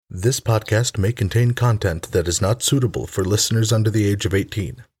This podcast may contain content that is not suitable for listeners under the age of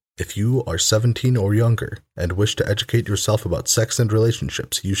 18. If you are 17 or younger and wish to educate yourself about sex and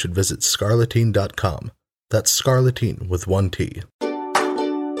relationships, you should visit scarletine.com. That's Scarletine with one T.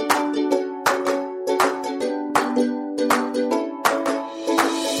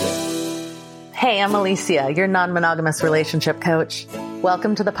 Hey, I'm Alicia, your non-monogamous relationship coach.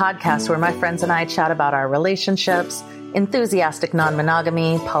 Welcome to the podcast where my friends and I chat about our relationships, enthusiastic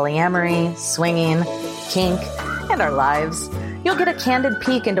non-monogamy, polyamory, swinging, kink, and our lives. You'll get a candid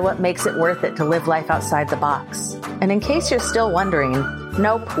peek into what makes it worth it to live life outside the box. And in case you're still wondering,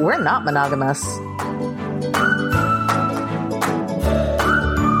 nope, we're not monogamous.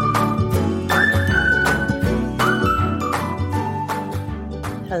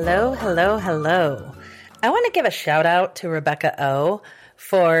 Hello, hello, hello. I want to give a shout out to Rebecca O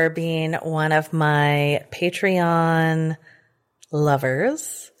for being one of my Patreon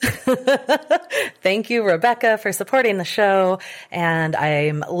lovers. Thank you, Rebecca, for supporting the show. And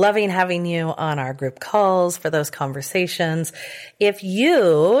I'm loving having you on our group calls for those conversations. If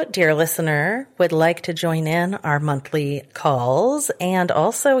you, dear listener, would like to join in our monthly calls and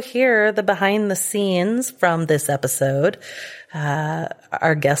also hear the behind the scenes from this episode,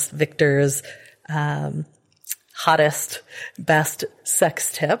 our guest Victor's hottest, best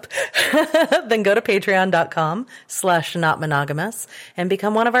sex tip, then go to patreon.com/notmonogamous and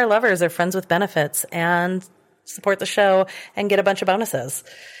become one of our lovers or friends with benefits and support the show and get a bunch of bonuses.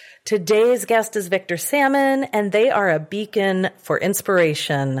 Today's guest is Victor Salmon, and they are a beacon for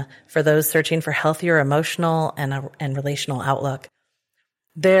inspiration for those searching for healthier emotional and relational outlook.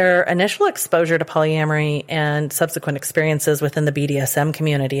 Their initial exposure to polyamory and subsequent experiences within the BDSM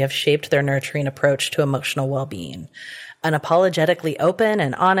community have shaped their nurturing approach to emotional well-being. Unapologetically open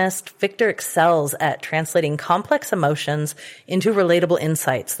and honest, Victor excels at translating complex emotions into relatable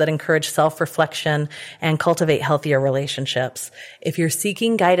insights that encourage self-reflection and cultivate healthier relationships. If you're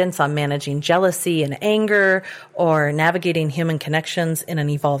seeking guidance on managing jealousy and anger or navigating human connections in an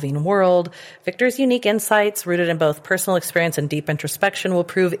evolving world, Victor's unique insights, rooted in both personal experience and deep introspection, will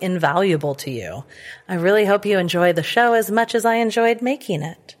prove invaluable to you. I really hope you enjoy the show as much as I enjoyed making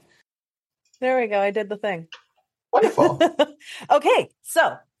it. There we go. I did the thing. Wonderful. Okay,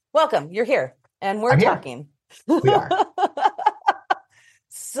 so welcome. You're here, and we're talking. We are.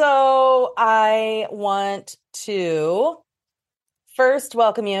 So I want to first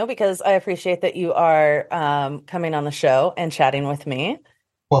welcome you because I appreciate that you are coming on the show and chatting with me.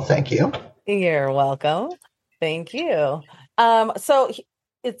 Well, thank you. You're welcome. Thank you. So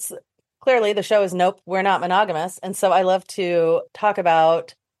it's clearly the show is Nope, We're Not Monogamous. And so I love to talk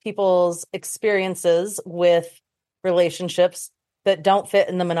about people's experiences with relationships that don't fit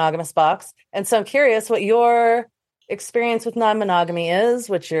in the monogamous box. And so I'm curious what your experience with non-monogamy is,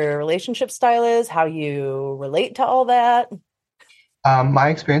 what your relationship style is, how you relate to all that. My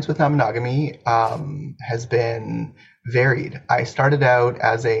experience with non-monogamy has been varied. I started out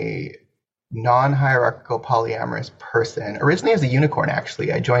as a non-hierarchical polyamorous person, originally as a unicorn,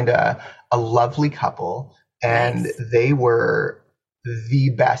 actually. I joined a lovely couple, and Nice. they were the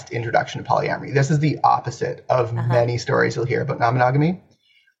best introduction to polyamory. This is the opposite of many stories you'll hear about non-monogamy.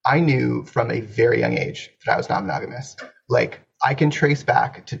 I knew from a very young age that I was non-monogamous. Like, I can trace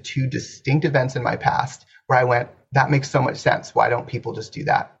back to two distinct events in my past where I went, that makes so much sense. Why don't people just do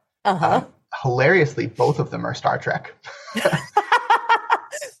that? Hilariously, both of them are Star Trek.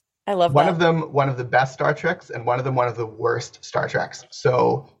 I love one that. of them, one of the best Star Treks, and one of them, one of the worst Star Treks.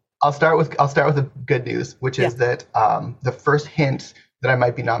 So I'll start with the good news, which is that the first hint that I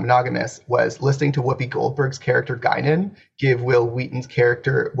might be non-monogamous was listening to Whoopi Goldberg's character Guinan give Will Wheaton's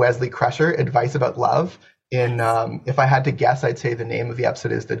character Wesley Crusher advice about love. In if I had to guess, I'd say the name of the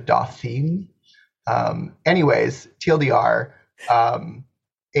episode is The Dauphine. Anyways, TLDR,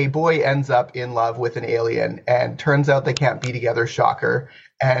 a boy ends up in love with an alien, and turns out they can't be together, shocker,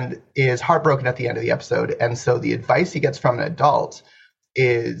 and is heartbroken at the end of the episode. And so the advice he gets from an adult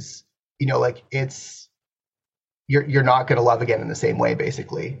is, like, it's, you're not going to love again in the same way,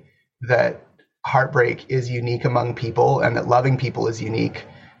 basically. That heartbreak is unique among people, and that loving people is unique,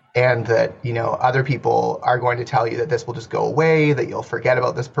 and that, other people are going to tell you that this will just go away, that you'll forget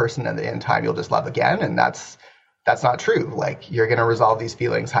about this person, and in time you'll just love again. And that's not true. Like, you're going to resolve these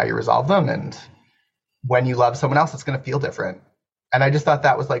feelings how you resolve them, and when you love someone else, it's going to feel different. And I just thought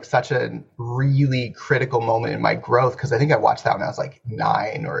that was like such a really critical moment in my growth, because I think I watched that when I was like 8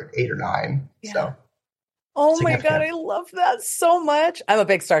 or 9. Yeah. So, oh my God, I love that so much. I'm a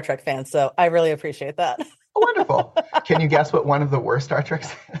big Star Trek fan, so I really appreciate that. Oh, wonderful. Can you guess what one of the worst Star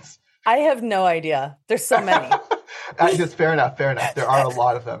Treks is? I have no idea. There's so many. Just fair enough. There are a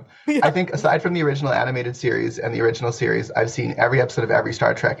lot of them. Yeah. I think aside from the original animated series and the original series, I've seen every episode of every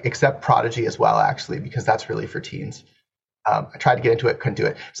Star Trek except Prodigy as well, actually, because that's really for teens. I tried to get into it, couldn't do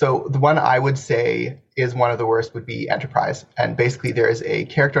it. So the one I would say is one of the worst would be Enterprise. And basically there is a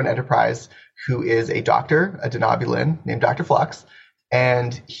character on Enterprise who is a doctor, a Denobulin named Dr. Flux.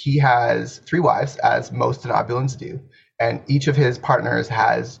 And he has 3 wives, as most Denobulins do. And each of his partners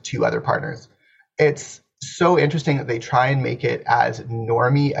has 2 other partners. It's so interesting that they try and make it as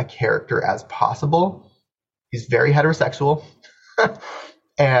normie a character as possible. He's very heterosexual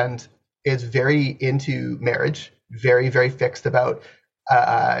and is very into marriage, very, very fixed about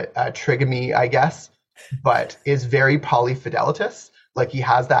trigamy, I guess, but is very polyfidelitous. Like he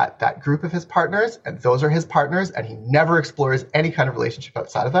has that group of his partners, and those are his partners, and he never explores any kind of relationship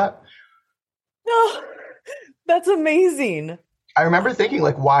outside of that. No, that's amazing. I remember thinking,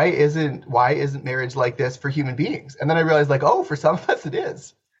 like, why isn't marriage like this for human beings? And then I realized, like, oh, for some of us it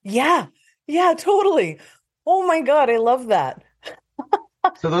is. Yeah, totally. Oh my God, I love that.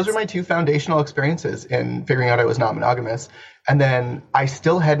 So those are my 2 foundational experiences in figuring out I was not monogamous. And then I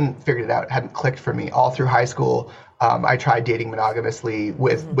still hadn't figured it out, it hadn't clicked for me. All through high school, I tried dating monogamously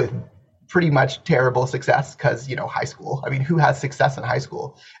with pretty much terrible success because, you know, high school. I mean, who has success in high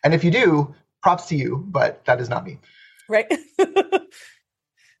school? And if you do, props to you, but that is not me. Right.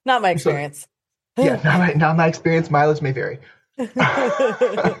 Not my experience. So, yeah, not my experience. Mileage may vary. But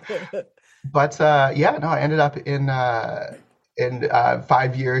I ended up in a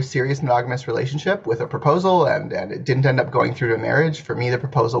 5-year serious monogamous relationship with a proposal, and it didn't end up going through to marriage. For me, the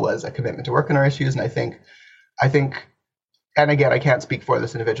proposal was a commitment to work on our issues, and I think, and again, I can't speak for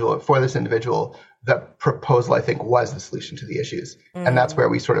this individual. For this individual, the proposal, I think, was the solution to the issues, and that's where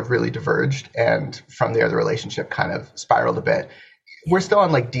we sort of really diverged. And from there, the relationship kind of spiraled a bit. We're still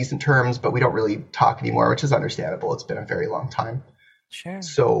on like decent terms, but we don't really talk anymore, which is understandable. It's been a very long time. Sure.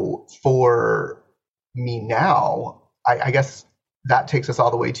 So for me now, I guess that takes us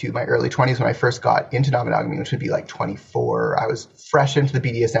all the way to my early 20s when I first got into non-monogamy, which would be like 24. I was fresh into the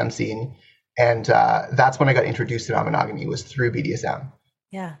BDSM scene. And that's when I got introduced to non-monogamy, was through BDSM.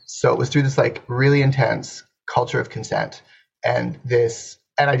 Yeah. So it was through this like really intense culture of consent and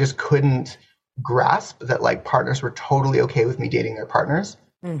I just couldn't grasp that like partners were totally okay with me dating their partners.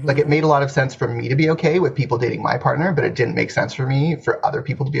 Mm-hmm. Like it made a lot of sense for me to be okay with people dating my partner, but it didn't make sense for me for other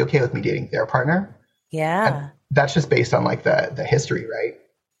people to be okay with me dating their partner. Yeah. And that's just based on like the history, right?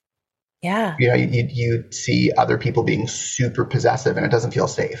 Yeah. You know, you see other people being super possessive and it doesn't feel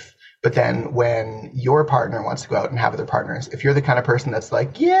safe. But then when your partner wants to go out and have other partners, if you're the kind of person that's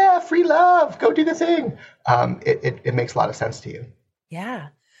like, yeah, free love, go do the thing, it makes a lot of sense to you. Yeah.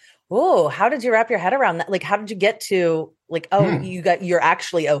 Oh, how did you wrap your head around that? Like, how did you get to like, you're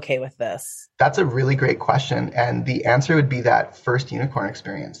actually okay with this? That's a really great question. And the answer would be that first unicorn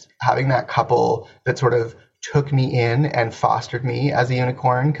experience, having that couple that sort of took me in and fostered me as a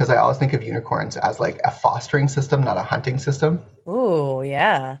unicorn. Cause I always think of unicorns as like a fostering system, not a hunting system. Oh,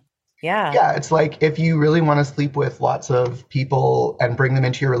 yeah. Yeah. Yeah. It's like, if you really want to sleep with lots of people and bring them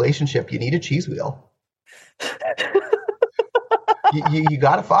into your relationship, you need a cheese wheel. You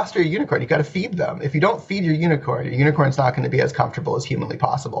got to foster a unicorn. You got to feed them. If you don't feed your unicorn's not going to be as comfortable as humanly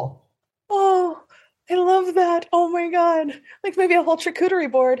possible. Oh, I love that. Oh my God. Like maybe a whole charcuterie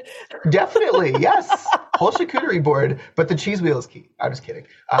board. Definitely. Yes. Whole charcuterie board. But the cheese wheel is key. I'm just kidding.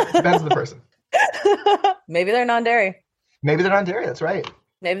 It depends on the person. Maybe they're non-dairy. That's right.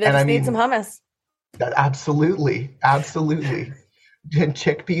 Maybe they just need some hummus. Absolutely. And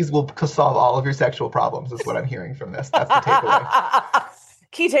chickpeas will solve all of your sexual problems is what I'm hearing from this. That's the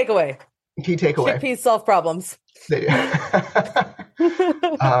takeaway. Key takeaway. Chickpeas solve problems.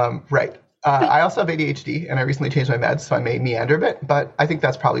 Right. I also have ADHD and I recently changed my meds, so I may meander a bit, but I think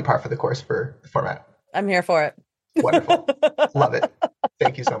that's probably par for the course for the format. I'm here for it. Wonderful. Love it.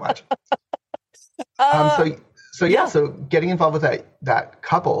 Thank you so much. So getting involved with that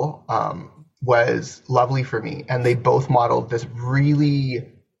couple, was lovely for me. And they both modeled this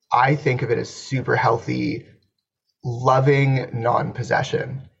really, I think of it as super healthy, loving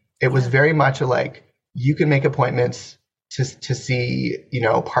non-possession. It was very much like, you can make appointments to see,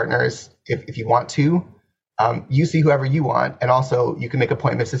 partners if you want to. You see whoever you want. And also you can make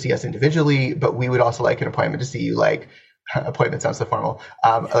appointments to see us individually, but we would also like an appointment to see you, like appointment sounds so formal,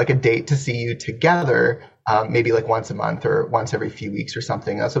 like a date to see you together. Maybe like once a month or once every few weeks or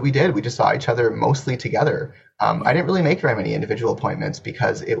something. That's what we did. We just saw each other mostly together. I didn't really make very many individual appointments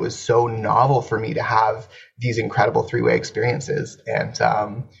because it was so novel for me to have these incredible 3-way experiences. And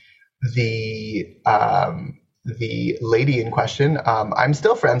the lady in question, I'm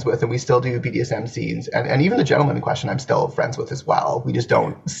still friends with, and we still do BDSM scenes, and even the gentleman in question, I'm still friends with as well. We just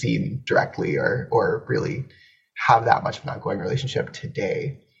don't see directly or really have that much of an ongoing relationship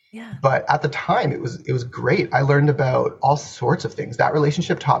today. Yeah. But at the time, it was great. I learned about all sorts of things. That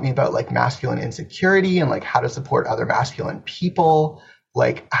relationship taught me about like masculine insecurity and like how to support other masculine people,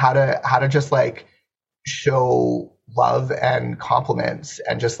 like how to just like show love and compliments,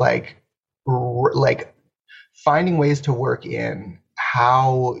 and just like finding ways to work in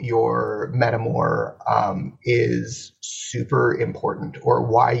how your metamor is super important, or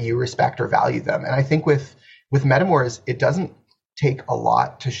why you respect or value them. And I think with metamors, it doesn't take a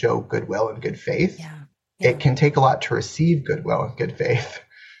lot to show goodwill and good faith. Yeah. It can take a lot to receive goodwill and good faith.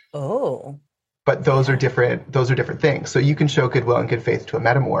 Oh. But those are different things. So you can show goodwill and good faith to a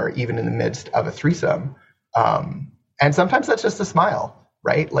metamor even in the midst of a threesome. And sometimes that's just a smile,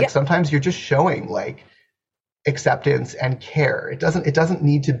 right? Like sometimes you're just showing like acceptance and care. It doesn't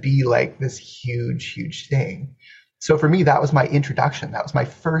need to be like this huge thing. So for me, that was my introduction. That was my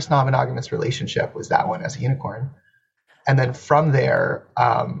first non-monogamous relationship, was that one as a unicorn. And then from there,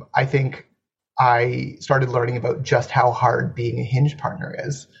 I think I started learning about just how hard being a hinge partner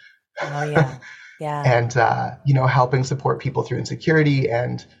is. Oh yeah. Yeah. And helping support people through insecurity.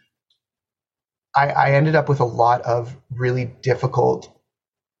 And I ended up with a lot of really difficult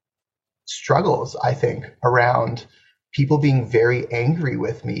struggles, I think, around people being very angry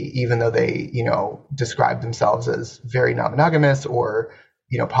with me, even though they, describe themselves as very non-monogamous or,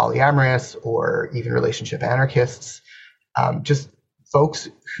 polyamorous, or even relationship anarchists. Just folks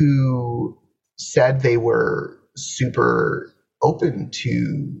who said they were super open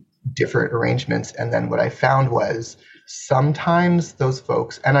to different arrangements. And then what I found was sometimes those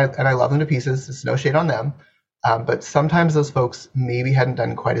folks, and I love them to pieces, there's no shade on them, but sometimes those folks maybe hadn't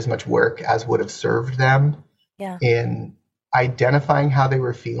done quite as much work as would have served them in identifying how they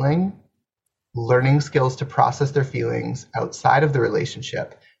were feeling, learning skills to process their feelings outside of the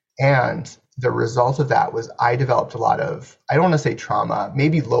relationship. And the result of that was I developed a lot of, I don't want to say trauma,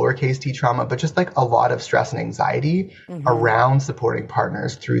 maybe lowercase t trauma, but just like a lot of stress and anxiety around supporting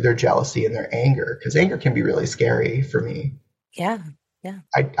partners through their jealousy and their anger, because anger can be really scary for me. Yeah. Yeah.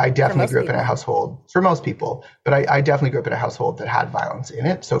 I definitely grew up in a household, for most people, but I definitely grew up in a household that had violence in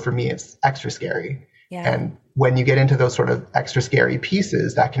it. So for me, it's extra scary. Yeah. And when you get into those sort of extra scary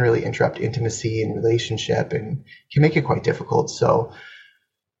pieces, that can really interrupt intimacy and relationship and can make it quite difficult. So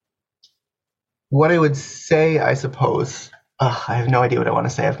what I would say, I suppose, I have no idea what I want to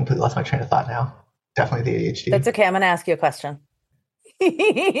say. I've completely lost my train of thought now. Definitely the ADHD. That's okay. I'm going to ask you a question.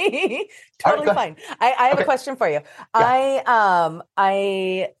 Totally fine. I have a question for you. Yeah.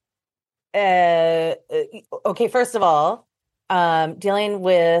 Okay. First of all, dealing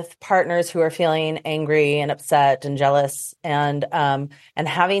with partners who are feeling angry and upset and jealous, and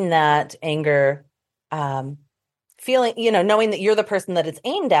having that anger, feeling, knowing that you're the person that it's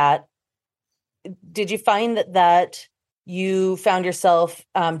aimed at. Did you find that you found yourself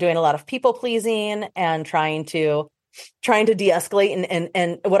doing a lot of people pleasing and trying to de-escalate?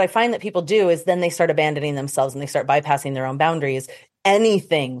 And what I find that people do is then they start abandoning themselves and they start bypassing their own boundaries,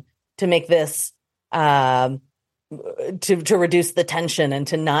 anything to make this, to reduce the tension and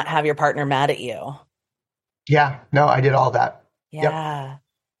to not have your partner mad at you. Yeah, no, I did all that. Yeah.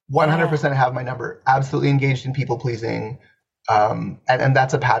 Yep. 100% have my number. Absolutely engaged in people pleasing. And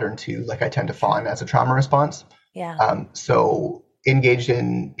that's a pattern too. Like I tend to fall in as a trauma response. Yeah. So engaged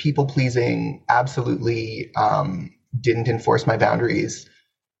in people pleasing, absolutely, didn't enforce my boundaries,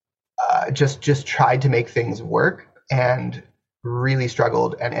 just tried to make things work and really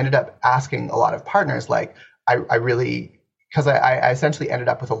struggled and ended up asking a lot of partners. Like I really, cause I essentially ended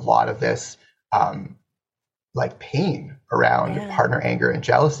up with a lot of this, like pain around partner anger and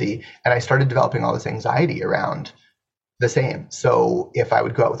jealousy. And I started developing all this anxiety around the same. So if I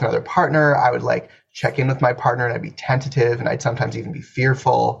would go out with another partner, I would like check in with my partner and I'd be tentative and I'd sometimes even be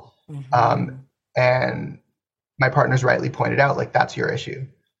fearful. And my partners rightly pointed out, like, that's your issue,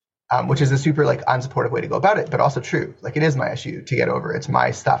 which is a super like unsupportive way to go about it, but also true. Like it is my issue to get over. It's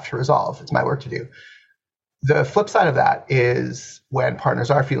my stuff to resolve. It's my work to do. The flip side of that is when partners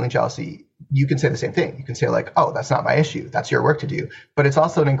are feeling jealousy, you can say the same thing. You can say like, oh, that's not my issue. That's your work to do. But it's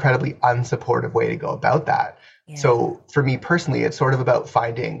also an incredibly unsupportive way to go about that. Yeah. So for me personally, it's sort of about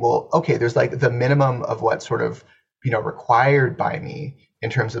finding, well, okay, there's like the minimum of what's sort of, required by me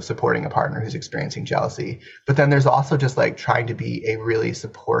in terms of supporting a partner who's experiencing jealousy. But then there's also just like trying to be a really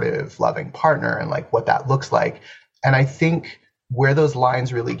supportive, loving partner and like what that looks like. And I think where those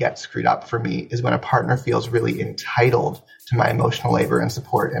lines really get screwed up for me is when a partner feels really entitled to my emotional labor and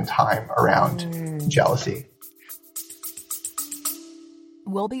support and time around jealousy.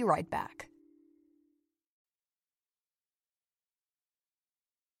 We'll be right back.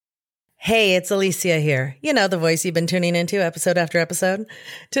 Hey, it's Alicia here. You know, the voice you've been tuning into episode after episode.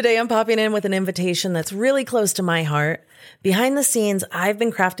 Today, I'm popping in with an invitation that's really close to my heart. Behind the scenes, I've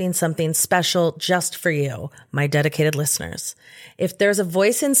been crafting something special just for you, my dedicated listeners. If there's a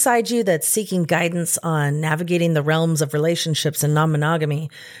voice inside you that's seeking guidance on navigating the realms of relationships and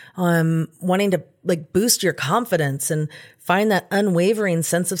non-monogamy, wanting to boost your confidence and find that unwavering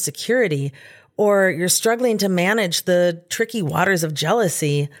sense of security, or you're struggling to manage the tricky waters of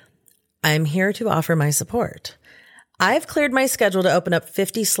jealousy, I'm here to offer my support. I've cleared my schedule to open up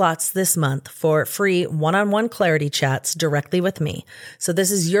 50 slots this month for free one-on-one clarity chats directly with me. So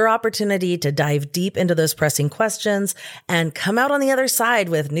this is your opportunity to dive deep into those pressing questions and come out on the other side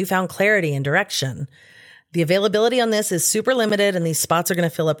with newfound clarity and direction. The availability on this is super limited and these spots are going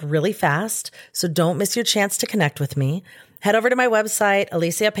to fill up really fast. So don't miss your chance to connect with me. Head over to my website,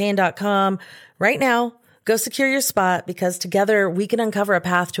 aliciapayne.com right now. Go secure your spot because together we can uncover a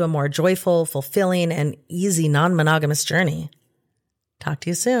path to a more joyful, fulfilling, and easy non-monogamous journey. Talk to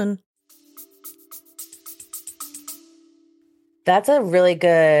you soon. That's a really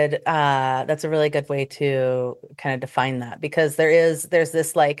good way to kind of define that, because there's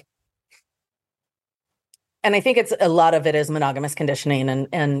this and I think it's a lot of it is monogamous conditioning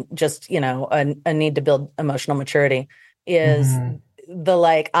and just, a need to build emotional maturity is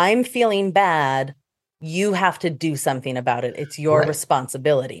I'm feeling bad. You have to do something about it. It's your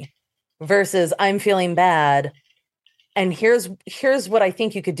responsibility versus I'm feeling bad. And here's what I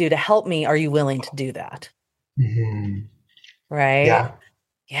think you could do to help me. Are you willing to do that? Mm-hmm. Right. Yeah.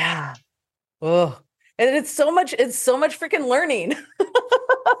 Yeah. Oh, and it's so much freaking learning.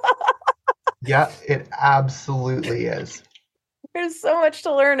 Yeah, it absolutely is. There's so much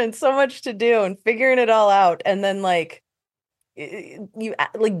to learn and so much to do and figuring it all out. And then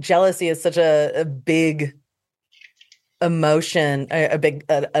jealousy is such a big emotion,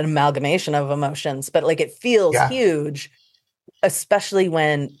 an amalgamation of emotions, but it feels huge, especially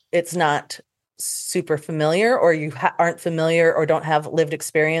when it's not super familiar or you aren't familiar or don't have lived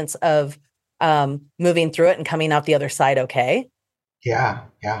experience of moving through it and coming out the other side okay. Yeah.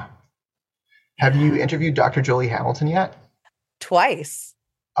 Have you interviewed Dr. Jolie Hamilton yet? Twice.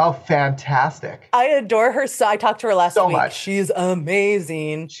 Oh, fantastic. I adore her. So I talked to her last week. Much. She's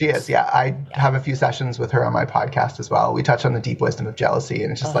amazing. She is. Yeah. I have a few sessions with her on my podcast as well. We touch on the deep wisdom of jealousy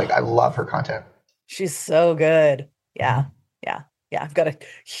and it's just I love her content. She's so good. Yeah. Yeah. I've got a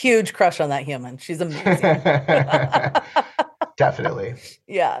huge crush on that human. She's amazing. Definitely.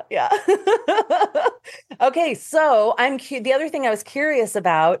 Yeah. Okay. So the other thing I was curious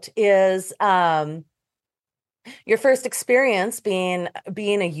about is, your first experience being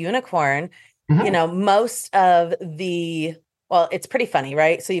a unicorn. Most of it's pretty funny,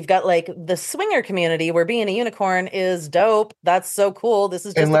 right? So you've got the swinger community where being a unicorn is dope. That's so cool. This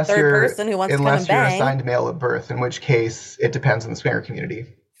is just a third person who wants to come and bang. Unless you're assigned male at birth, in which case it depends on the swinger community.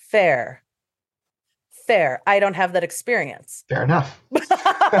 Fair. I don't have that experience. Fair enough.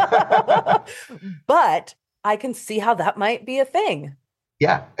 But I can see how that might be a thing.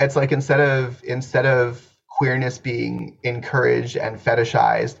 Yeah. It's instead of queerness being encouraged and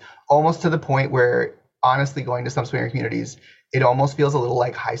fetishized, almost to the point where, honestly, going to some swinger communities, it almost feels a little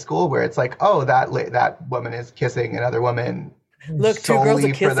like high school, where it's that woman is kissing another woman. Look, two girls are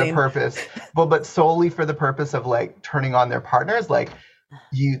kissing. For the purpose, but solely for the purpose of turning on their partners.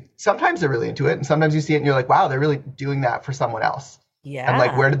 Sometimes they're really into it, and sometimes you see it and you're like, wow, they're really doing that for someone else. Yeah.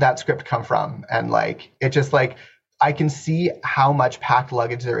 And where did that script come from? And it just I can see how much packed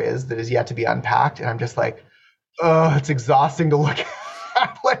luggage there is that is yet to be unpacked, and I'm just it's exhausting to look at.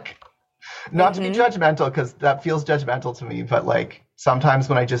 Not to be judgmental, because that feels judgmental to me, but sometimes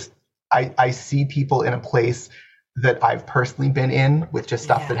when I see people in a place that I've personally been in with just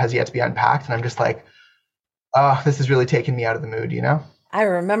stuff that has yet to be unpacked, and I'm just this is really taking me out of the mood, I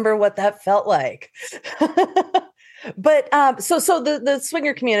remember what that felt like. But so the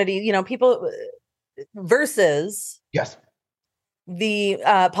swinger community, people versus the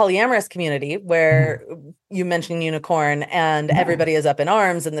polyamorous community, where you mentioned unicorn and everybody is up in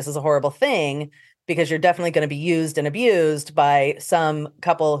arms and this is a horrible thing because you're definitely going to be used and abused by some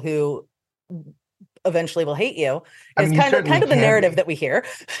couple who eventually will hate you. It's kind of the narrative that we hear.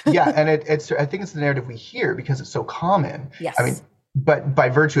 Yeah, and I think it's the narrative we hear because it's so common. Yes. But by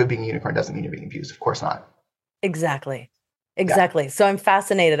virtue of being a unicorn doesn't mean you're being abused. Of course not. Exactly. So I'm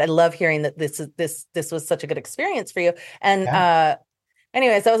fascinated. I love hearing that this was such a good experience for you. And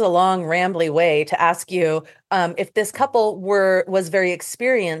anyways, that was a long, rambly way to ask you if this couple was very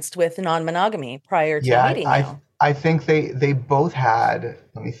experienced with non-monogamy prior to meeting you. I think they both had,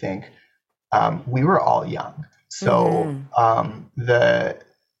 let me think, we were all young. So the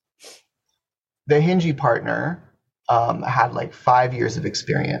hingy partner had like 5 years of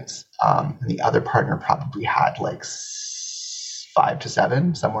experience, and the other partner probably had like 5 to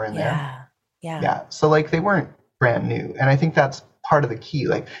 7, somewhere in there. Yeah. So like they weren't brand new, and I think that's part of the key.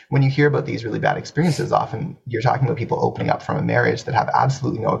 Like when you hear about these really bad experiences, often you're talking about people opening up from a marriage that have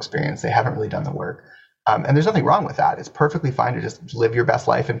absolutely no experience. They haven't really done the work. And there's nothing wrong with that. It's perfectly fine to just live your best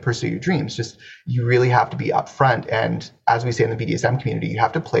life and pursue your dreams. Just you really have to be upfront. And as we say in the BDSM community, you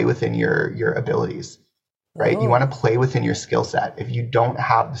have to play within your abilities, right? You want to play within your skill set. If you don't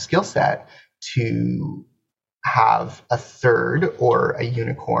have the skill set to have a third or a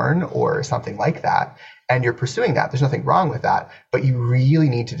unicorn or something like that, and you're pursuing that, there's nothing wrong with that. But you really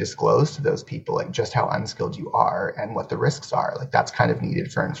need to disclose to those people like just how unskilled you are and what the risks are. Like that's kind of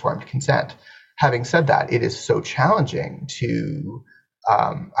needed for informed consent. Having said that, it is so challenging to,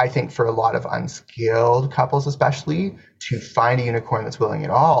 I think for a lot of unskilled couples especially, to find a unicorn that's willing at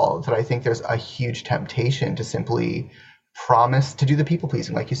all, that I think there's a huge temptation to simply promise to do the people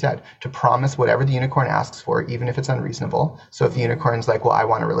pleasing, like you said, to promise whatever the unicorn asks for, even if it's unreasonable. So if the unicorn's like, well, I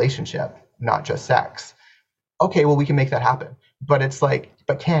want a relationship, not just sex. Okay, well, we can make that happen. But it's like,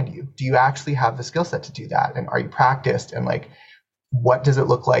 but can you? Do you actually have the skill set to do that? And are you practiced? And like, what does it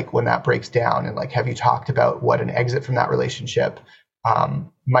look like when that breaks down? And like, have you talked about what an exit from that relationship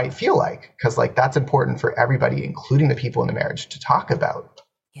might feel like? Because like that's important for everybody, including the people in the marriage, to talk about.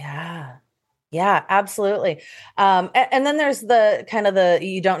 Yeah, absolutely. And then there's the kind of the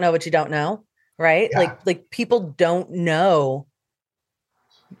you don't know what you don't know, right? Yeah. Like people don't know.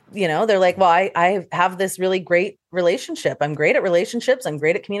 You know, they're like, well, I have this really great relationship. I'm great at relationships. I'm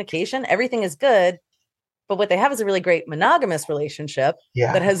great at communication. Everything is good. But what they have is a really great monogamous relationship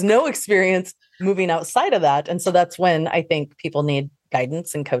that has no experience moving outside of that. And so that's when I think people need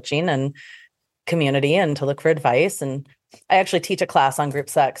guidance and coaching and community and to look for advice. And I actually teach a class on group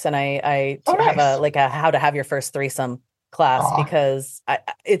sex, and I have a how to have your first threesome class because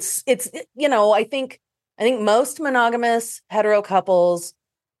it's you know, I think most monogamous hetero couples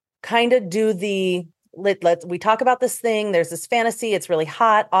kind of do the we talk about this thing. There's this fantasy. It's really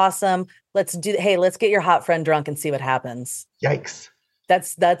hot. Awesome. Let's get your hot friend drunk and see what happens. Yikes.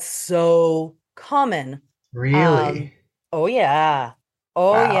 That's so common. Really? Oh yeah.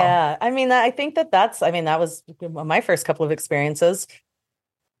 Wow. Yeah. I mean, I think that was my first couple of experiences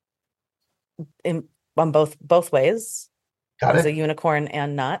on both ways. Got as it. a unicorn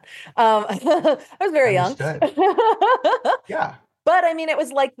and not. I was very Understood. young. Yeah. But I mean, it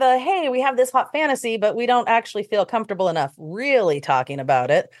was like hey, we have this hot fantasy, but we don't actually feel comfortable enough really talking about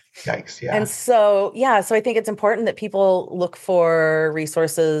it. Yikes, yeah. And so I think it's important that people look for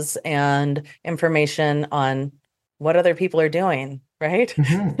resources and information on what other people are doing, right?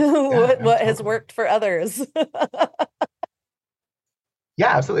 Mm-hmm. What has worked for others.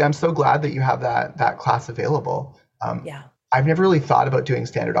 Yeah, absolutely. I'm so glad that you have that class available. I've never really thought about doing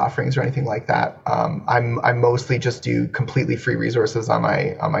standard offerings or anything like that. I mostly just do completely free resources on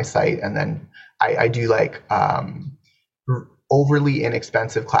my site, and then I do like overly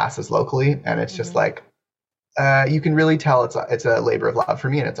inexpensive classes locally, and it's just like you can really tell it's a labor of love for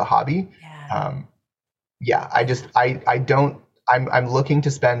me, and it's a hobby. I'm looking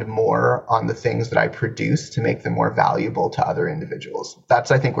to spend more on the things that I produce to make them more valuable to other individuals.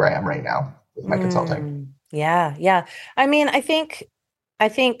 That's I think where I am right now with my consulting. Yeah. I mean, I think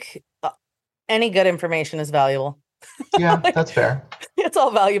any good information is valuable. Yeah, that's fair. It's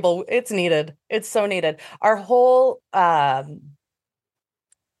all valuable. It's needed. It's so needed. Our whole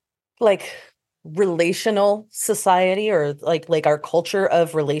relational society, or like our culture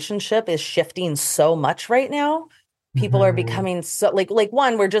of relationship is shifting so much right now. People are becoming so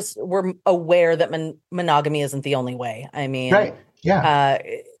one, we're aware that monogamy isn't the only way. I mean, right. Yeah.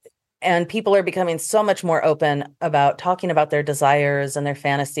 And people are becoming so much more open about talking about their desires and their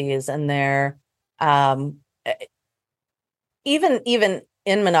fantasies and their, even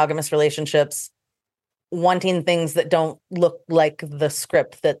in monogamous relationships, wanting things that don't look like the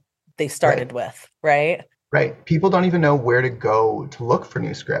script that they started with, right? Right. People don't even know where to go to look for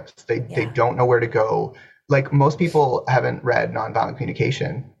new scripts. They don't know where to go. Like most people haven't read Nonviolent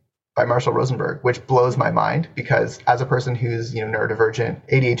Communication by Marshall Rosenberg, which blows my mind because as a person who's neurodivergent,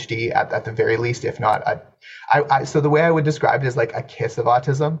 ADHD at the very least, if not, so the way I would describe it is like a kiss of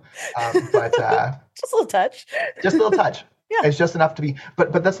autism, but just a little touch. Just a little touch. Yeah. It's just enough to be.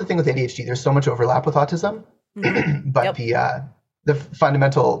 But that's the thing with ADHD. There's so much overlap with autism, but the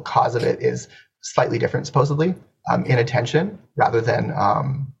fundamental cause of it is slightly different, supposedly, inattention rather than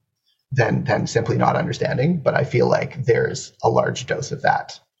than simply not understanding. But I feel like there's a large dose of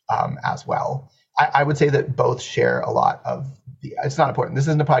that as well. I would say that both share a lot of it's not important. This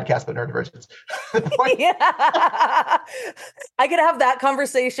isn't a podcast, but neurodivergence. Yeah. I could have that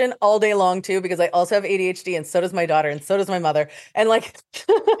conversation all day long too, because I also have ADHD and so does my daughter and so does my mother. And like,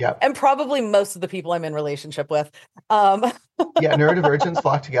 yep. And probably most of the people I'm in relationship with. Yeah, neurodivergence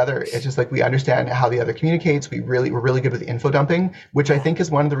flock together. It's just like we understand how the other communicates. We're really good with info dumping, which I think is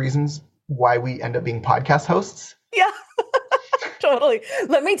one of the reasons why we end up being podcast hosts. Yeah, totally.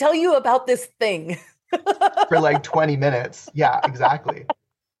 Let me tell you about this thing. For like 20 minutes. Yeah, exactly.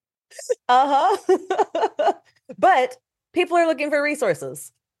 But people are looking for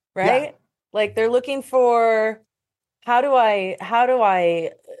resources, right? Yeah. Like they're looking for how do I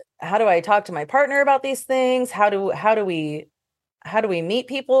talk to my partner about these things? How do we meet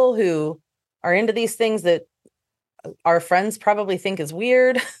people who are into these things that our friends probably think is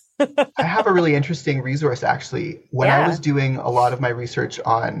weird? I have a really interesting resource, actually. When I was doing a lot of my research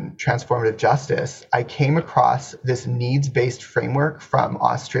on transformative justice, I came across this needs-based framework from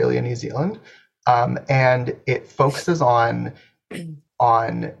Australia, New Zealand, and it focuses on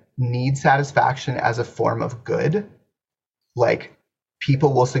need satisfaction as a form of good. Like,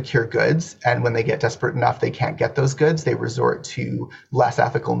 people will secure goods, and when they get desperate enough they can't get those goods, they resort to less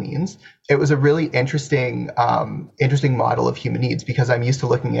ethical means. It was a really interesting model of human needs, because I'm used to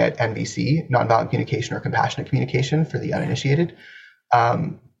looking at NVC, nonviolent communication or compassionate communication for the uninitiated,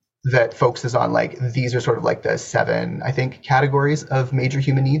 that focuses on like, these are sort of like the 7, I think, categories of major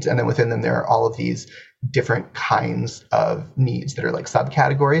human needs. And then within them, there are all of these different kinds of needs that are like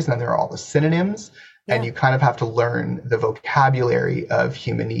subcategories. And then there are all the synonyms. And you kind of have to learn the vocabulary of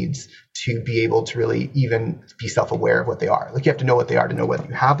human needs to be able to really even be self-aware of what they are. Like, you have to know what they are to know whether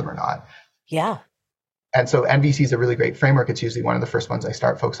you have them or not. Yeah. And so NVC is a really great framework. It's usually one of the first ones I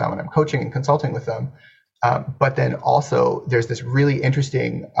start focusing on when I'm coaching and consulting with them. But then also there's this really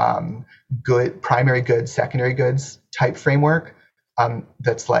interesting good primary goods, secondary goods type framework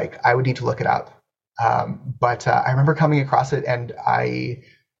that's like, I would need to look it up. But I remember coming across it, and I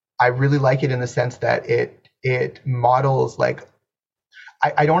really like it in the sense that it models, like,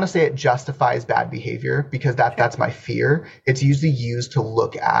 I don't want to say it justifies bad behavior, because that's my fear. It's usually used to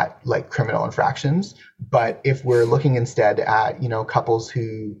look at like criminal infractions. But if we're looking instead at, couples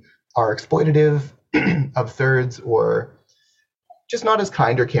who are exploitative of thirds, or just not as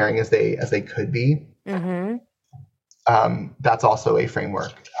kind or caring as they could be, that's also a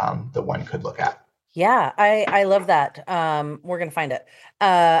framework that one could look at. Yeah, I love that. We're going to find it.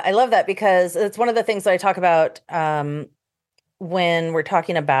 I love that because it's one of the things that I talk about when we're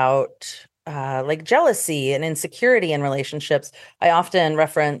talking about like jealousy and insecurity in relationships. I often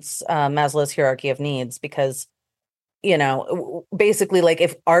reference Maslow's hierarchy of needs, because, basically, like,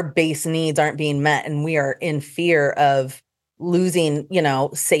 if our base needs aren't being met and we are in fear of losing,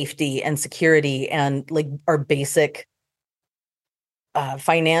 safety and security and like our basic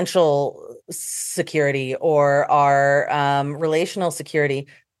financial security or our relational security,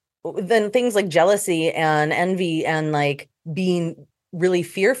 then things like jealousy and envy and like being really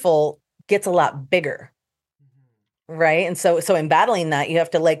fearful gets a lot bigger. Right. And so in battling that, you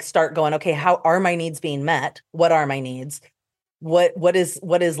have to like start going, okay, how are my needs being met? What are my needs? What is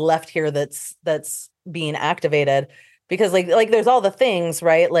left here that's being activated? Because like there's all the things,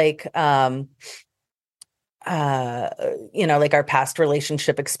 right? Like like our past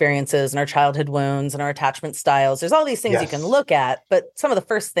relationship experiences and our childhood wounds and our attachment styles. There's all these things you can look at, but some of the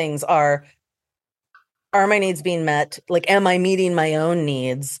first things are my needs being met? Like, am I meeting my own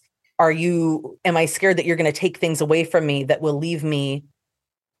needs? Am I scared that you're going to take things away from me that will leave me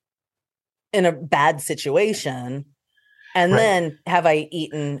in a bad situation? And then, have I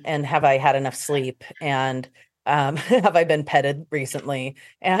eaten and have I had enough sleep? And have I been petted recently?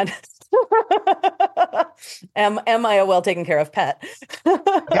 And am I a well taken care of pet?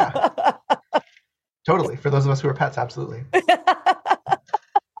 Yeah, totally. For those of us who are pets, absolutely.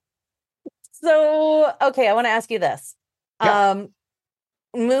 So, okay, I want to ask you this. Yeah.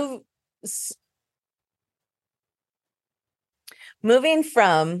 Moving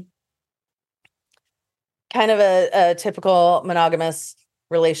from kind of a typical monogamous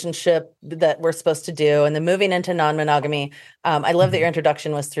relationship that we're supposed to do, and then moving into non-monogamy. I love that your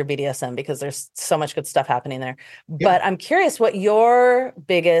introduction was through BDSM, because there's so much good stuff happening there. Yeah. But I'm curious what your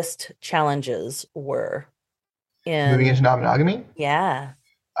biggest challenges were in moving into non-monogamy. Yeah.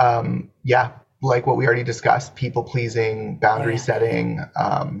 Like what we already discussed: people pleasing, boundary setting,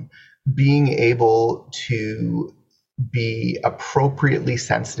 being able to be appropriately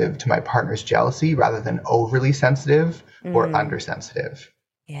sensitive to my partner's jealousy rather than overly sensitive or undersensitive.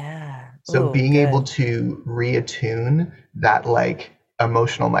 Yeah. So Ooh, being able good. to reattune that like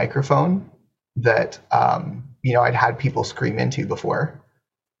emotional microphone that I'd had people scream into before,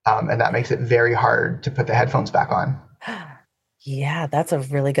 and that makes it very hard to put the headphones back on. Yeah, that's a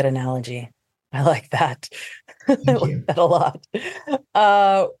really good analogy. I like that. I Thank like you. that a lot.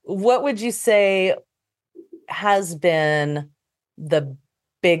 What would you say has been the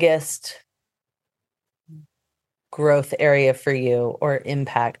biggest growth area for you or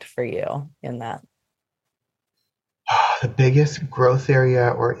impact for you in that? The biggest growth area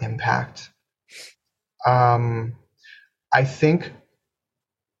or impact. Um, I think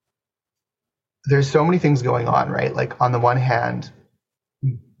there's so many things going on, right? Like on the one hand,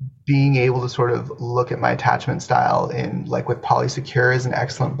 being able to sort of look at my attachment style in like with Polysecure is an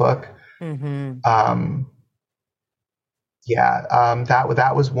excellent book. Mm-hmm. Um,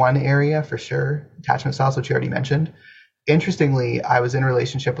 that was one area for sure. Attachment styles, which you already mentioned. Interestingly, I was in a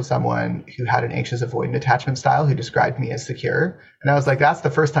relationship with someone who had an anxious avoidant attachment style who described me as secure. And I was like, that's the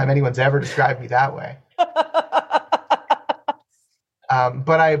first time anyone's ever described me that way.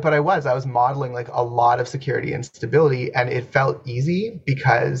 But I was modeling like a lot of security and stability, and it felt easy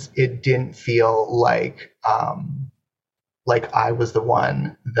because it didn't feel like I was the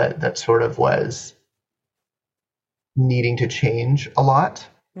one that sort of was needing to change a lot.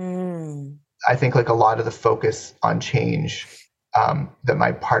 Mm. I think like a lot of the focus on change that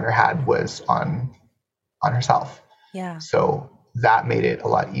my partner had was on herself. Yeah. So that made it a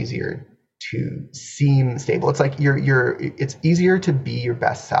lot easier to seem stable. It's like it's easier to be your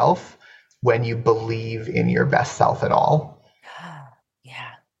best self when you believe in your best self at all.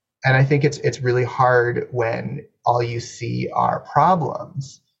 Yeah. And I think it's really hard when all you see are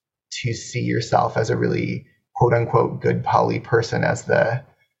problems to see yourself as a really quote unquote good poly person, as the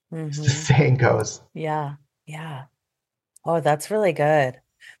saying goes. Yeah. Yeah. Oh, that's really good.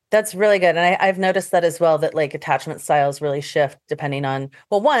 That's really good. And I've noticed that as well, that like attachment styles really shift depending on,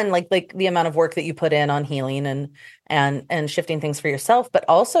 well, one, like the amount of work that you put in on healing and shifting things for yourself, but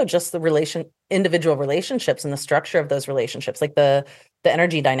also just the individual relationships and the structure of those relationships, like the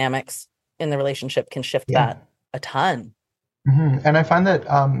energy dynamics in the relationship can shift Yeah. that a ton. Mm-hmm. And I find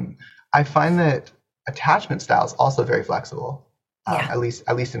that attachment styles also very flexible. Yeah. At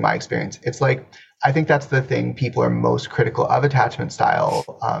least in my experience, it's like I think that's the thing people are most critical of attachment style,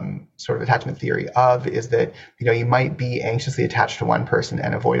 sort of attachment theory of, is that you might be anxiously attached to one person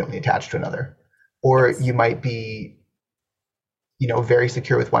and avoidantly attached to another, or Yes. you might be very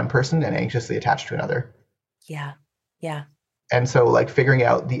secure with one person and anxiously attached to another. Yeah. Yeah. And so like figuring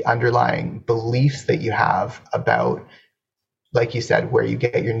out the underlying beliefs that you have about, like you said, where you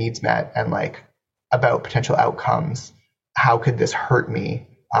get your needs met, and like about potential outcomes. How could this hurt me?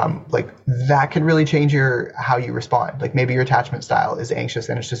 Like that can really change how you respond. Like maybe your attachment style is anxious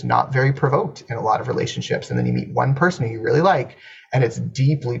and it's just not very provoked in a lot of relationships. And then you meet one person who you really like and it's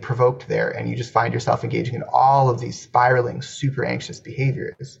deeply provoked there. And you just find yourself engaging in all of these spiraling, super anxious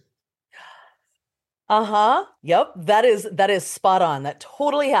behaviors. Uh-huh. Yep. That is spot on. That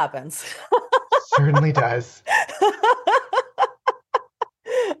totally happens. Certainly does.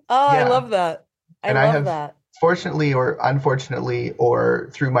 Oh, I Yeah. love that. I And I love have, that. fortunately or unfortunately, or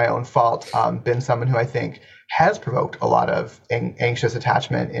through my own fault, been someone who I think has provoked a lot of anxious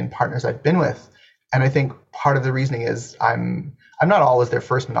attachment in partners I've been with. And I think part of the reasoning is I'm not always their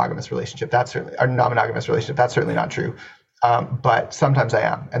first monogamous relationship. That's certainly, or non-monogamous relationship. That's certainly not true. But sometimes I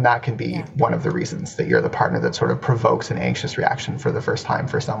am, and that can be one of the reasons that you're the partner that sort of provokes an anxious reaction for the first time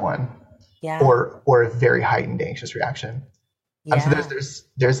for someone, Yeah. or a very heightened anxious reaction. Yeah. So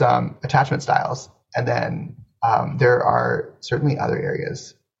there's attachment styles, and then there are certainly other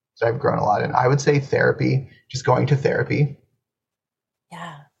areas that I've grown a lot in. I would say therapy, just going to therapy.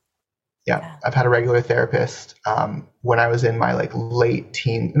 Yeah. I've had a regular therapist. When I was in my late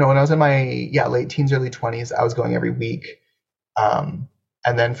teens, early 20s, I was going every week. And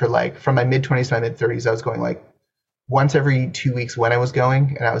then from my mid 20s to my mid 30s, I was going like once every 2 weeks when I was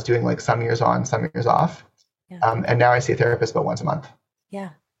going, and I was doing like some years on, some years off. And now I see a therapist about once a month. Yeah.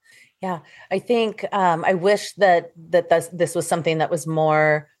 Yeah. I think I wish that this was something that was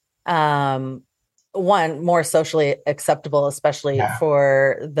more more socially acceptable, especially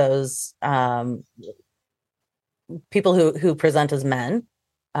for those people who present as men.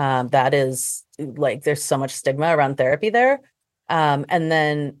 That is like there's so much stigma around therapy there. And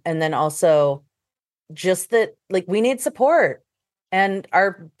then also just that like we need support, and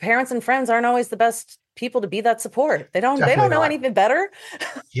our parents and friends aren't always the best people to be that support. They don't know anything better.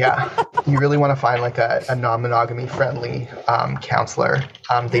 Yeah. You really want to find like a non-monogamy friendly counselor.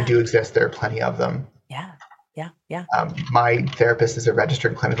 They do exist. There are plenty of them. Yeah. Yeah. Yeah. My therapist is a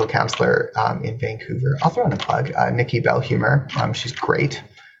registered clinical counselor in Vancouver. I'll throw in a plug. Nikki Bell-Humer. She's great.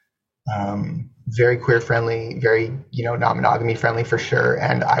 Very queer friendly, very, non-monogamy friendly for sure.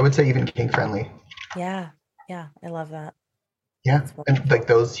 And I would say even kink friendly. Yeah. Yeah. I love that. Yeah. And like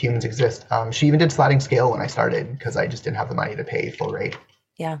those humans exist. She even did sliding scale when I started because I just didn't have the money to pay full rate.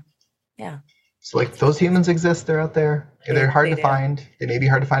 Yeah. Yeah. So like those humans exist. They're out there. They're hard to find. They may be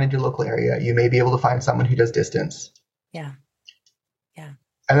hard to find in your local area. You may be able to find someone who does distance. Yeah. Yeah.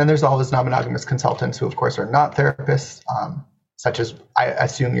 And then there's all those non-monogamous consultants who, of course, are not therapists, such as I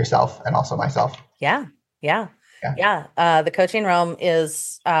assume yourself and also myself. Yeah. Yeah. Yeah. The coaching realm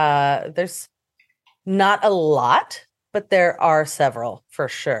is, there's not a lot, but there are several for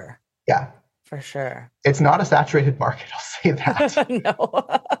sure. Yeah. For sure. It's not a saturated market, I'll say that.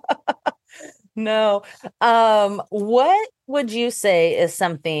 No. What would you say is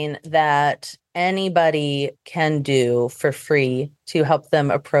something that anybody can do for free to help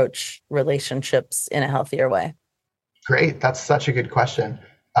them approach relationships in a healthier way? Great. That's such a good question.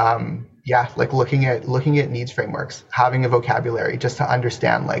 Like looking at needs frameworks, having a vocabulary just to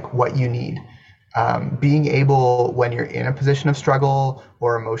understand like what you need. Being able, when you're in a position of struggle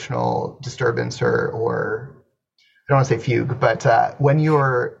or emotional disturbance or I don't want to say fugue, but when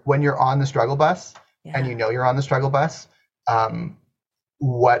you're on the struggle bus and you're on the struggle bus,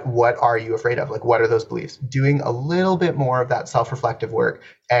 what are you afraid of? Like, what are those beliefs? Doing a little bit more of that self-reflective work.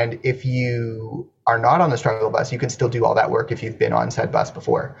 And if you are not on the struggle bus, you can still do all that work if you've been on said bus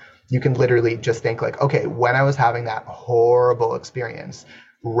before. You can literally just think like, okay, when I was having that horrible experience,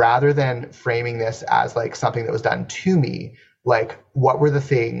 rather than framing this as like something that was done to me, like what were the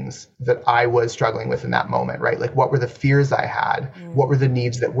things that I was struggling with in that moment, right? Like what were the fears I had? What were the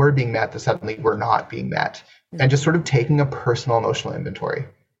needs that were being met that suddenly were not being met? And just sort of taking a personal emotional inventory,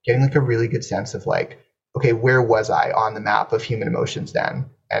 getting like a really good sense of like, okay, where was I on the map of human emotions then?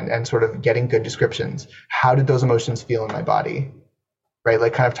 And sort of getting good descriptions. How did those emotions feel in my body? Right?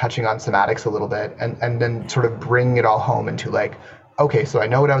 Like kind of touching on somatics a little bit and then sort of bringing it all home into like, okay, so I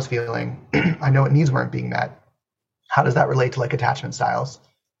know what I was feeling. I know what needs weren't being met. How does that relate to like attachment styles?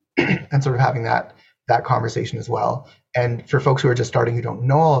 And sort of having that conversation as well. And for folks who are just starting, who don't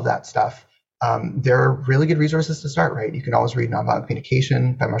know all of that stuff, there are really good resources to start, right? You can always read Nonviolent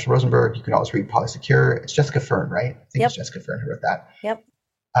Communication by Marshall Rosenberg. You can always read Polysecure. It's Jessica Fern, right? I think it's Jessica Fern who wrote that. Yep.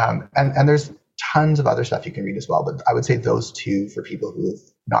 And there's tons of other stuff you can read as well. But I would say those two, for people who have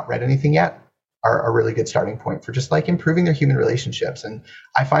not read anything yet, are a really good starting point for just like improving their human relationships. And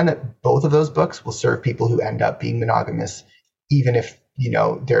I find that both of those books will serve people who end up being monogamous, even if,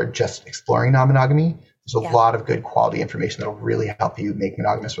 they're just exploring non-monogamy. There's a lot of good quality information that'll really help you make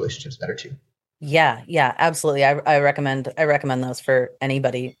monogamous relationships better too. Yeah, absolutely. I recommend those for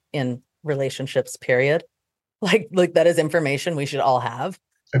anybody in relationships, period. Like that is information we should all have.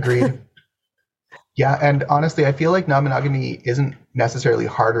 Agreed. Yeah. And honestly, I feel like non-monogamy isn't necessarily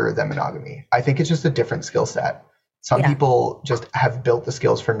harder than monogamy. I think it's just a different skill set. Some people just have built the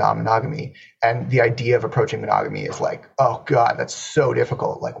skills for non-monogamy, and the idea of approaching monogamy is like, oh God, that's so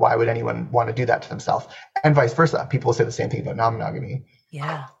difficult. Like, why would anyone want to do that to themselves? And vice versa. People say the same thing about non-monogamy.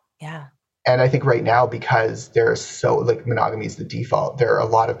 Yeah. And I think right now, because there's so like monogamy is the default, there are a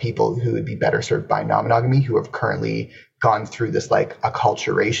lot of people who would be better served by non-monogamy who have currently gone through this like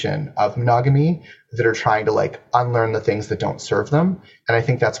acculturation of monogamy that are trying to like unlearn the things that don't serve them. And I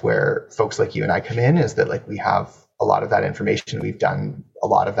think that's where folks like you and I come in, is that like we have a lot of that information. We've done a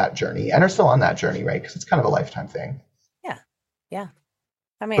lot of that journey and are still on that journey, right? Because it's kind of a lifetime thing. Yeah.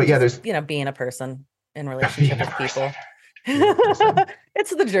 I mean, but there's being a person in relationship with people.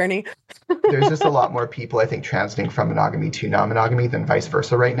 It's the journey. There's just a lot more people, I think, transiting from monogamy to non-monogamy than vice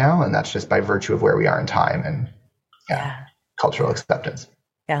versa right now. And that's just by virtue of where we are in time and cultural acceptance.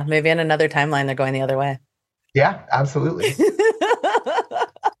 Yeah. Maybe in another timeline, they're going the other way. Yeah, absolutely.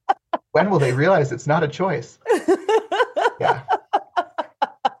 When will they realize it's not a choice? Yeah.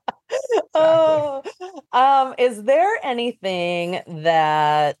 Exactly. Is there anything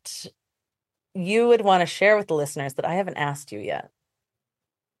that you would want to share with the listeners that I haven't asked you yet?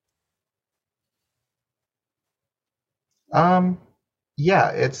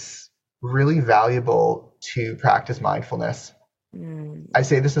 It's really valuable to practice mindfulness. I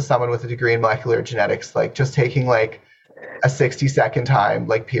say this as someone with a degree in molecular genetics, like just taking like a 60-second time,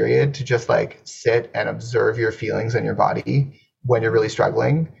 like period, to just like sit and observe your feelings in your body when you're really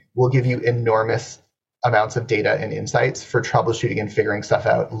struggling will give you enormous amounts of data and insights for troubleshooting and figuring stuff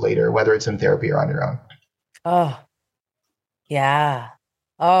out later, whether it's in therapy or on your own. Oh, yeah.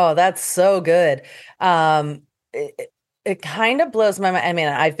 Oh, that's so good. It kind of blows my mind. I mean,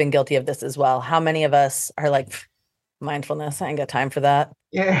 I've been guilty of this as well. How many of us are like, mindfulness, I ain't got time for that.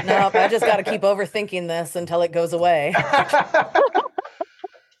 Yeah. Nope, I just got to keep overthinking this until it goes away.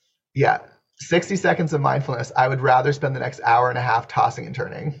 Yeah. 60 seconds of mindfulness. I would rather spend the next hour and a half tossing and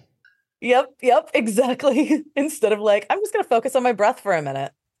turning. Yep, exactly. Instead of like, I'm just going to focus on my breath for a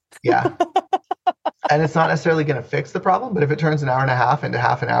minute. Yeah. And it's not necessarily going to fix the problem, but if it turns an hour and a half into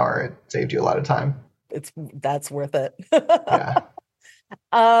half an hour, it saved you a lot of time. That's worth it. Yeah.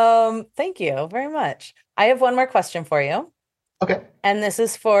 Thank you very much. I have one more question for you. Okay. And this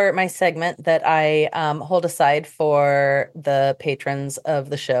is for my segment that I hold aside for the patrons of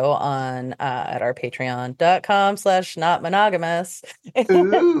the show on at our patreon.com/notmonogamous.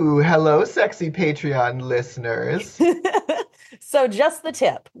 Ooh, hello, sexy Patreon listeners. So just the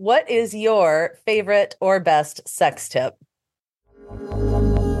tip. What is your favorite or best sex tip?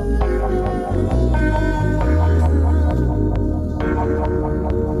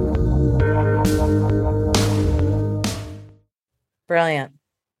 Brilliant.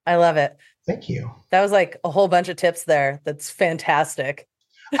 I love it. Thank you. That was like a whole bunch of tips there. That's fantastic.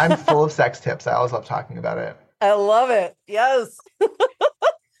 I'm full of sex tips. I always love talking about it. I love it. Yes.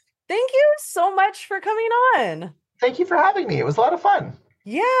 Thank you so much for coming on. Thank you for having me. It was a lot of fun.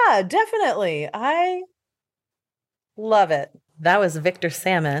 Yeah, definitely. I love it. That was Victor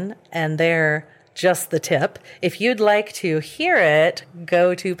Salmon, and they're just the tip. If you'd like to hear it,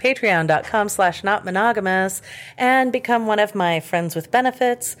 go to patreon.com/notmonogamous and become one of my friends with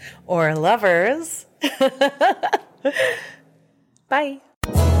benefits or lovers. Bye.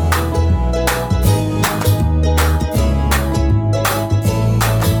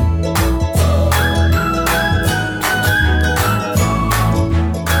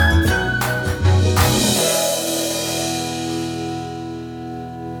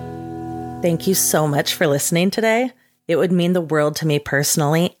 Thank you so much for listening today. It would mean the world to me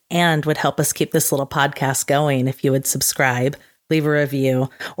personally and would help us keep this little podcast going if you would subscribe, leave a review,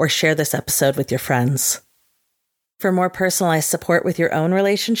 or share this episode with your friends. For more personalized support with your own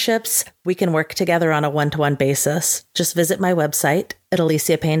relationships, we can work together on a one-to-one basis. Just visit my website at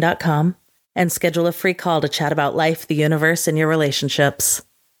aliciapayne.com and schedule a free call to chat about life, the universe, and your relationships.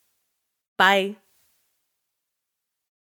 Bye.